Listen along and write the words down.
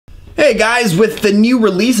Hey guys, with the new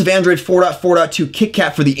release of Android 4.4.2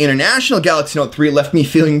 KitKat for the international Galaxy Note 3, it left me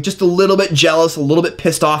feeling just a little bit jealous, a little bit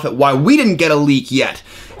pissed off at why we didn't get a leak yet.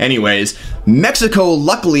 Anyways, Mexico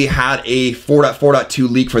luckily had a 4.4.2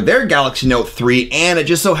 leak for their Galaxy Note 3, and it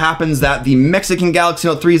just so happens that the Mexican Galaxy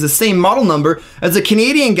Note 3 is the same model number as the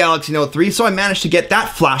Canadian Galaxy Note 3, so I managed to get that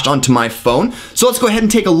flashed onto my phone. So let's go ahead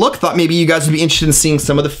and take a look. Thought maybe you guys would be interested in seeing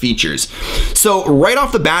some of the features. So right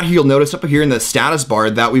off the bat here, you'll notice up here in the status bar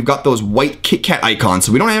that we've got those white KitKat icons.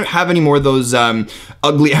 So we don't have any more of those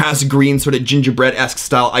ugly ass green sort of gingerbread-esque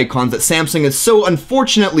style icons that Samsung is so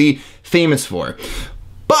unfortunately famous for.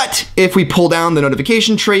 But if we pull down the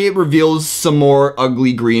notification tray, it reveals some more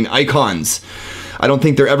ugly green icons. I don't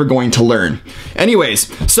think they're ever going to learn.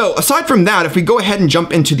 Anyways, so aside from that, if we go ahead and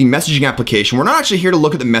jump into the messaging application, we're not actually here to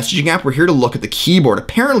look at the messaging app, we're here to look at the keyboard.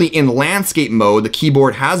 Apparently in landscape mode, the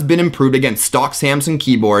keyboard has been improved. Again, stock Samsung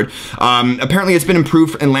keyboard. Apparently it's been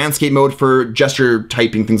improved in landscape mode for gesture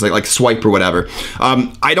typing, things like swipe or whatever.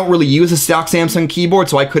 I don't really use a stock Samsung keyboard,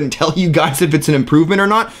 so I couldn't tell you guys if it's an improvement or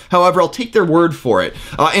not. However, I'll take their word for it.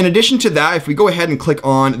 In addition to that, if we go ahead and click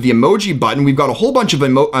on the emoji button, we've got a whole bunch of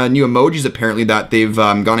new emojis apparently that they've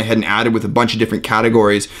gone ahead and added with a bunch of different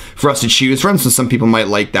categories for us to choose from, so some people might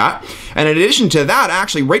like that. And in addition to that,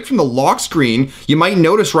 actually right from the lock screen, you might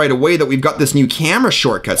notice right away that we've got this new camera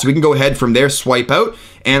shortcut. So we can go ahead from there, swipe out,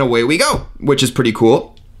 and away we go, which is pretty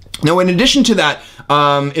cool. Now, in addition to that,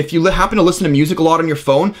 if you happen to listen to music a lot on your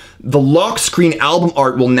phone, the lock screen album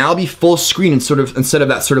art will now be full screen instead of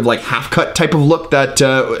that sort of like half cut type of look that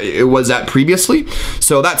it was at previously.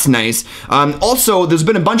 So that's nice. Also, there's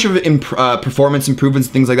been a bunch of performance improvements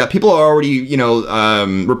and things like that. People are already, you know,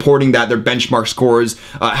 reporting that their benchmark scores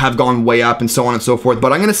have gone way up and so on and so forth.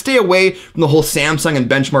 But I'm going to stay away from the whole Samsung and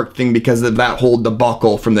benchmark thing because of that whole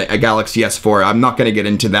debacle from the Galaxy S4. I'm not going to get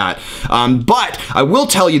into that. But I will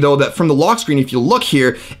tell you though that from the lock screen, if you look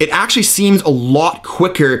here, it actually seems a lot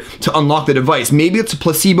quicker to unlock the device. Maybe it's a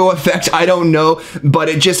placebo effect, I don't know, but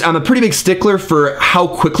I'm a pretty big stickler for how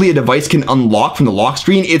quickly a device can unlock from the lock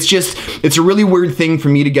screen. It's a really weird thing for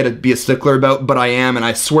me to be a stickler about, but I am, and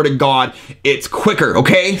I swear to God, it's quicker,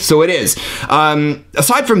 okay? So it is.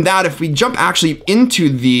 Aside from that, if we jump actually into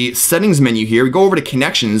the settings menu here, we go over to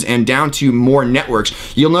connections and down to more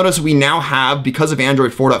networks, you'll notice we now have, because of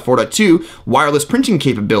Android 4.4.2, wireless printing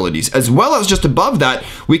capabilities, as well as just above that,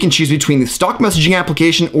 we can choose between the stock messaging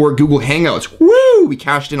application or Google Hangouts. Woo! We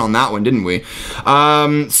cashed in on that one, didn't we?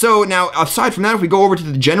 So now, aside from that, if we go over to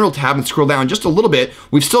the general tab and scroll down just a little bit,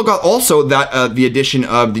 we've still got also that the addition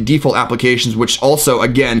of the default applications, which also,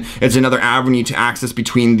 again, is another avenue to access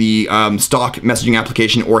between the stock messaging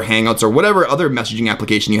application or Hangouts or whatever other messaging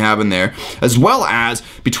application you have in there, as well as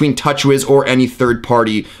between TouchWiz or any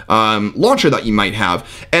third-party launcher that you might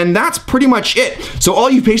have. And that's pretty much it. So all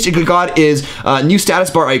you basically got is new status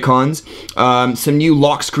bar icons, some new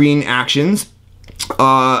lock screen actions,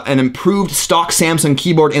 an improved stock Samsung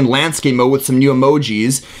keyboard in landscape mode with some new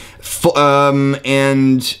emojis,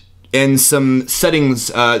 and some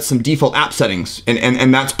settings, some default app settings,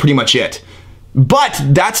 and that's pretty much it. But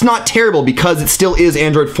that's not terrible because it still is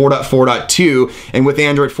Android 4.4.2, and with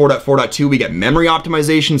Android 4.4.2 we get memory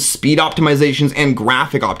optimizations, speed optimizations, and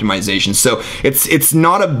graphic optimizations. So it's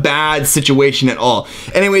not a bad situation at all.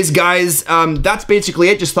 Anyways, guys, that's basically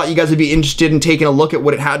it. Just thought you guys would be interested in taking a look at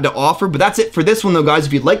what it had to offer. But that's it for this one though, guys.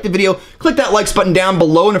 If you liked the video, click that likes button down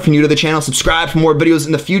below, and if you're new to the channel, subscribe for more videos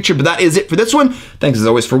in the future. But that is it for this one. Thanks as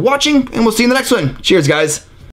always for watching, and we'll see you in the next one. Cheers, guys.